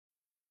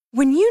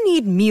When you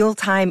need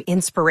mealtime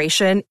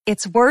inspiration,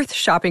 it's worth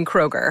shopping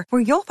Kroger,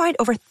 where you'll find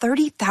over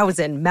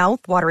 30,000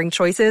 mouth-watering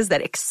choices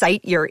that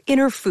excite your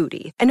inner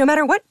foodie. And no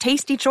matter what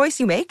tasty choice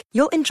you make,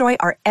 you'll enjoy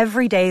our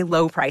everyday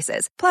low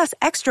prices, plus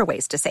extra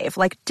ways to save,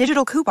 like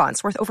digital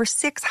coupons worth over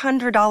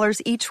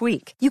 $600 each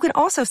week. You can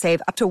also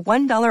save up to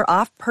 $1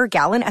 off per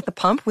gallon at the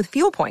pump with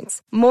fuel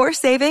points. More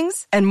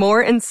savings and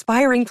more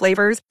inspiring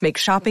flavors make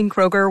shopping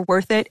Kroger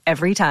worth it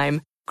every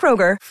time.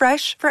 Kroger,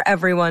 fresh for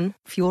everyone.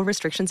 Fuel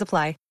restrictions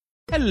apply.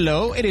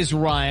 Hello, it is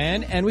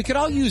Ryan, and we could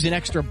all use an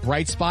extra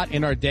bright spot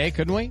in our day,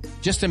 couldn't we?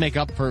 Just to make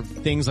up for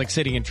things like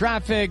sitting in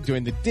traffic,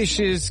 doing the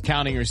dishes,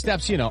 counting your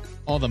steps, you know,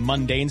 all the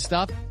mundane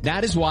stuff.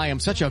 That is why I'm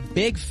such a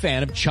big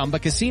fan of Chumba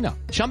Casino.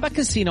 Chumba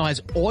Casino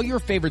has all your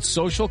favorite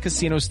social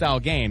casino-style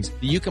games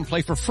that you can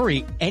play for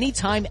free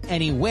anytime,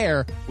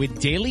 anywhere with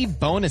daily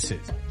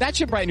bonuses. That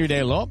should brighten your day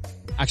a little.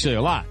 Actually,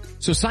 a lot.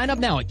 So sign up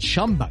now at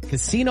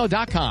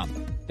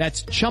ChumbaCasino.com.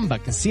 That's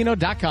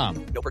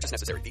ChumbaCasino.com. No purchase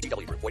necessary.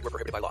 VGW Group. Void where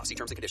prohibited by law. See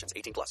terms and conditions.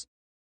 18+.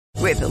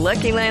 With the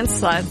Lucky Land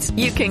Slots,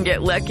 you can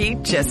get lucky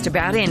just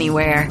about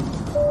anywhere.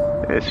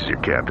 This is your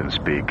captain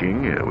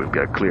speaking. We've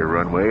got clear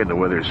runway and the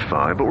weather's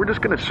fine, but we're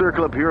just going to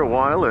circle up here a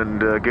while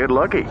and get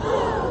lucky.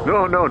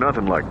 No,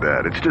 nothing like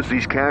that. It's just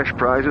these cash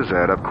prizes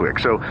add up quick.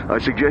 So I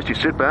suggest you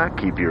sit back,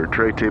 keep your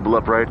tray table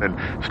upright, and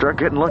start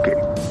getting lucky.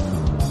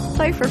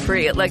 Play for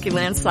free at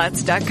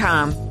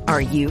LuckyLandSlots.com.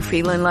 Are you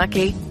feeling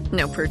lucky?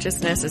 No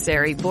purchase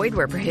necessary. Void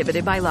where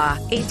prohibited by law.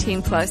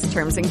 18+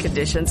 terms and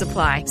conditions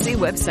apply. See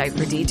website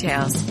for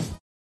details.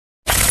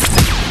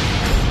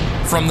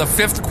 From the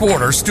Fifth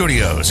Quarter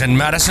Studios in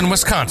Madison,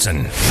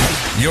 Wisconsin,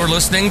 you're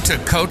listening to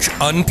Coach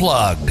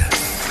Unplugged.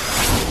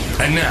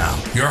 And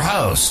now, your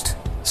host,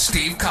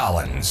 Steve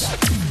Collins.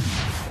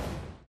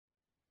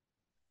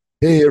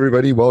 Hey,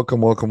 everybody. Welcome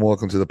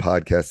to the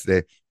podcast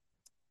today.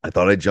 I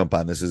thought I'd jump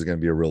on. This is going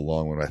to be a real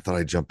long one. I thought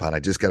I'd jump on.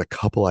 I just got a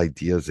couple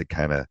ideas that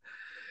kind of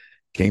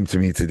came to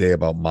me today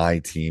about my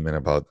team and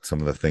about some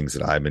of the things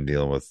that I've been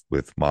dealing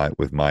with my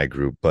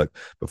group. But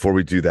before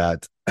we do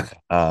that,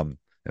 and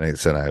I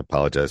said I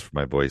apologize for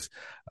my voice.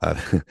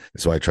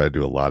 So I try to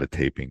do a lot of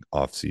taping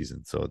off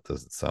season, so it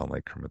doesn't sound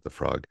like Kermit the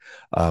Frog.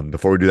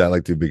 Before we do that, I'd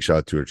like to do a big shout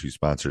out to our two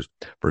sponsors.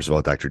 First of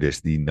all, Dr.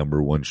 Dish, the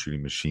 #1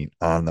 shooting machine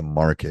on the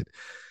market.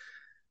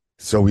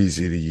 So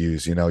easy to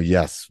use. You know,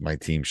 yes, my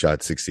team shot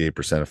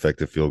 68%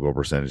 effective field goal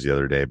percentage the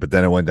other day, but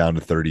then it went down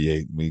to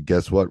 38.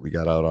 Guess what? We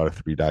got out of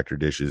 3 Dr.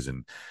 Dishes,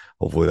 and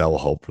hopefully that will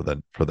help for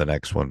the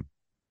next one.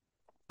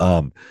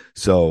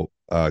 So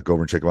go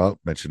over and check them out.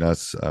 Mention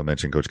us,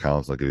 mention Coach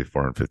Collins. I'll give you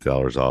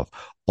 $450 off.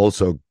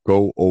 Also,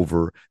 go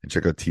over and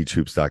check out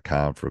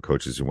teachhoops.com for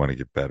coaches who want to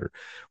get better.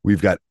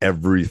 We've got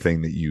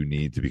everything that you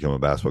need to become a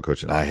basketball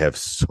coach, and I have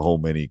so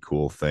many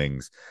cool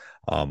things.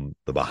 The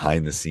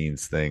behind the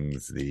scenes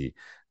things, the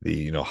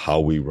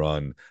how we've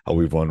run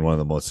one of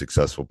the most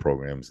successful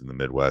programs in the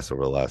Midwest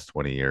over the last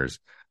 20 years.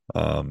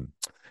 A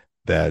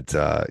lot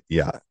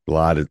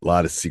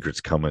of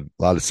secrets coming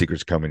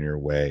your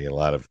way, a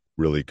lot of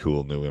really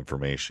cool new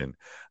information.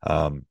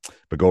 But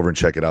go over and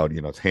check it out.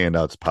 It's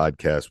handouts,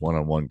 podcasts,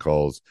 one-on-one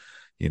calls,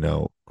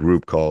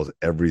 group calls,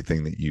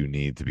 everything that you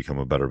need to become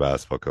a better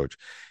basketball coach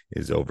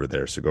is over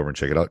there. So go over and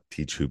check it out,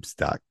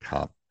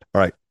 teachhoops.com. All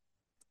right.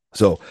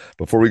 So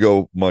before we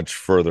go much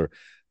further, a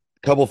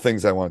couple of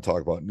things I want to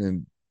talk about,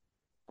 and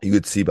you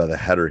could see by the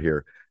header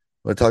here, I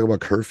want to talk about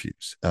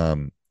curfews.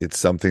 It's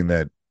something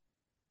that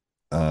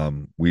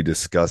we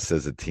discussed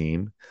as a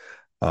team.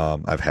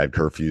 I've had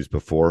curfews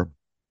before,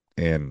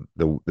 and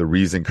the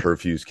reason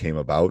curfews came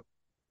about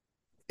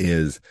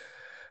is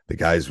the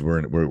guys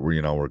we're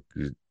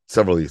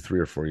several 3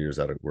 or 4 years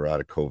we're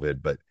out of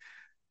COVID, but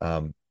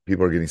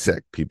people are getting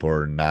sick. People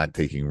are not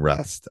taking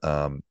rest.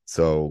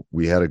 So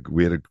we had a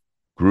group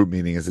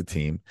meeting as a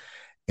team,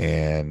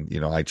 and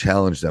I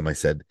challenged them. I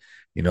said,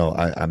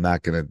 I'm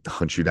not going to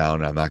hunt you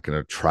down. I'm not going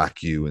to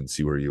track you and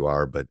see where you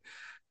are, but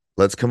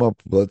let's come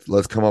up with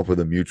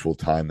a mutual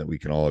time that we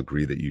can all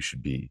agree that you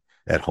should be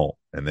at home.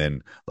 And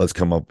then let's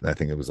come up, I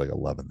think it was like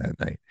 11 that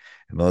night,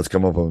 and let's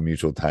come up with a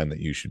mutual time that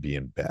you should be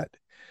in bed.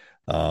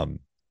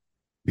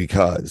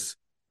 Because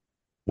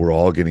we're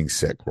all getting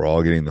sick. We're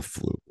all getting the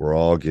flu. We're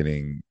all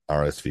getting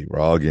RSV. We're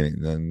all getting,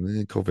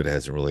 COVID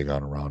hasn't really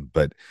gone around,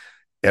 but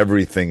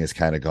everything has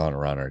kind of gone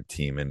around our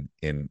team. And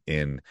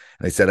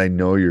I said, I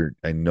know you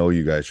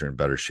guys are in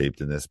better shape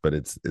than this, but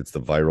it's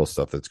the viral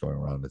stuff that's going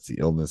around. It's the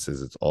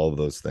illnesses. It's all of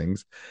those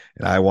things.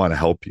 And I want to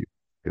help you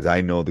because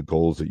I know the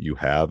goals that you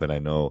have, and I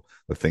know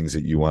the things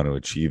that you want to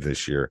achieve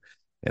this year.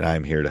 And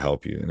I'm here to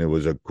help you. And it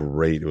was that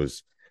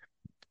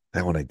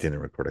one I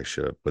didn't record. I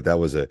should have, but that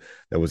was a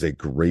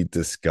great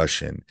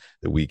discussion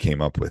that we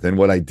came up with. And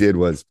what I did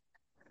was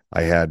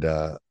I had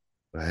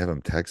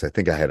him text. I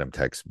think I had him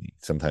text me.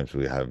 Sometimes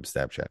we have him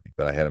Snapchat me,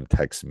 but I had him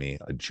text me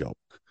a joke.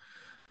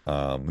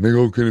 And they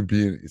go, "Can it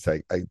be?" It's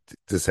like,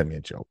 just send me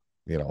a joke.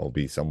 Some will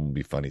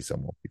be funny,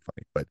 some won't be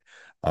funny. But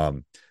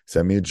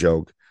send me a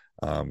joke,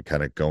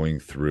 kind of going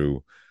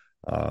through,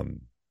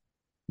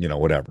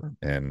 whatever.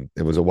 And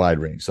it was a wide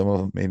range. Some of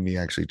them made me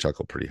actually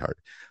chuckle pretty hard,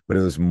 but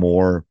it was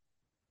more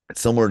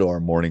similar to our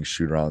morning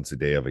shoot-arounds the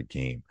day of a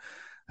game.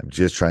 I'm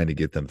just trying to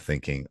get them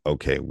thinking,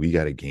 okay, we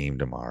got a game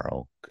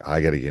tomorrow.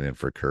 I got to get in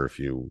for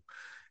curfew.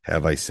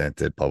 Have I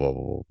sent it? Blah, blah,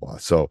 blah, blah, blah.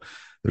 So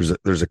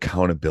there's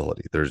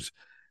accountability.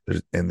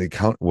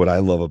 What I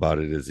love about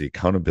it is the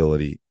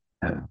accountability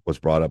was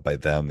brought up by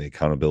them. The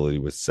accountability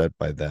was set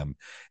by them.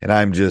 And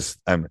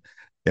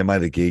am I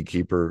the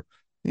gatekeeper?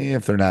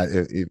 If they're not,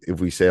 if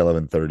we say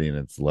 11:30 and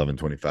it's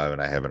 11:25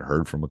 and I haven't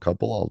heard from a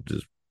couple, I'll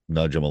just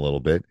nudge them a little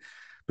bit.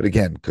 But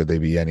again, could they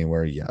be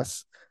anywhere?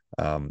 Yes.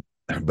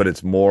 But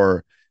it's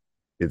more,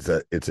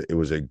 it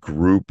was a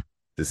group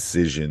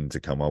decision to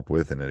come up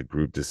with and a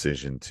group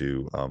decision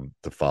to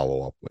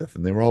follow up with.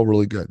 And they were all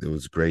really good. It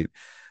was great.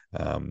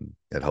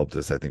 It helped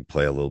us, I think,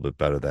 play a little bit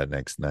better that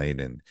next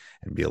night and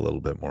be a little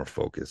bit more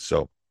focused.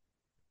 So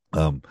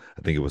I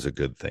think it was a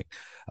good thing.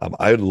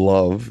 I'd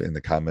love in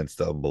the comments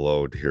down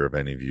below to hear of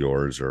any of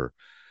yours or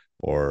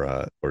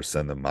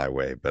send them my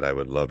way, but I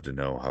would love to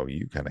know how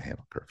you kind of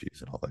handle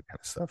curfews and all that kind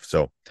of stuff.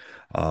 So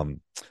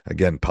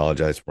again,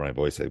 apologize for my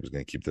voice. I was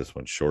going to keep this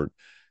one short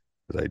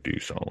because I do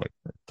sound like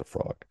the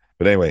frog.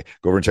 But anyway,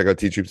 go over and check out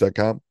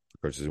teachhoops.com.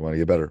 Of course, if you want to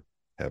get better,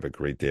 have a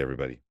great day,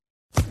 everybody.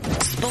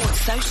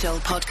 Sports Social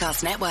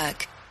Podcast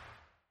Network.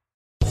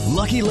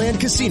 Lucky Land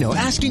Casino,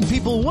 asking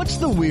people, what's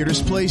the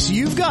weirdest place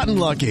you've gotten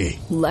lucky?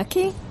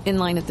 Lucky? In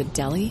line at the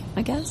deli,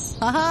 I guess?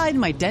 Aha, in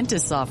my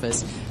dentist's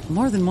office.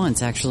 More than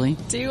once, actually.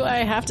 Do I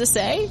have to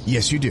say?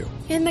 Yes, you do.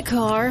 In the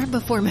car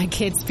before my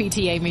kids'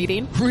 PTA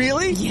meeting.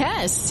 Really?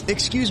 Yes.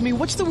 Excuse me,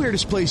 what's the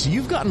weirdest place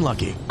you've gotten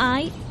lucky?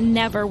 I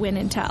never win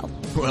and tell.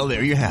 Well,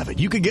 there you have it.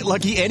 You can get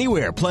lucky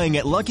anywhere, playing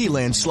at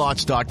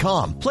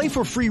LuckyLandSlots.com. Play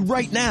for free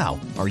right now.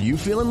 Are you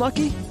feeling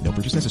lucky? No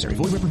purchase necessary.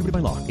 Void where prohibited by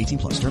law.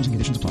 18+. Terms and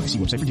conditions apply. See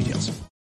website for details.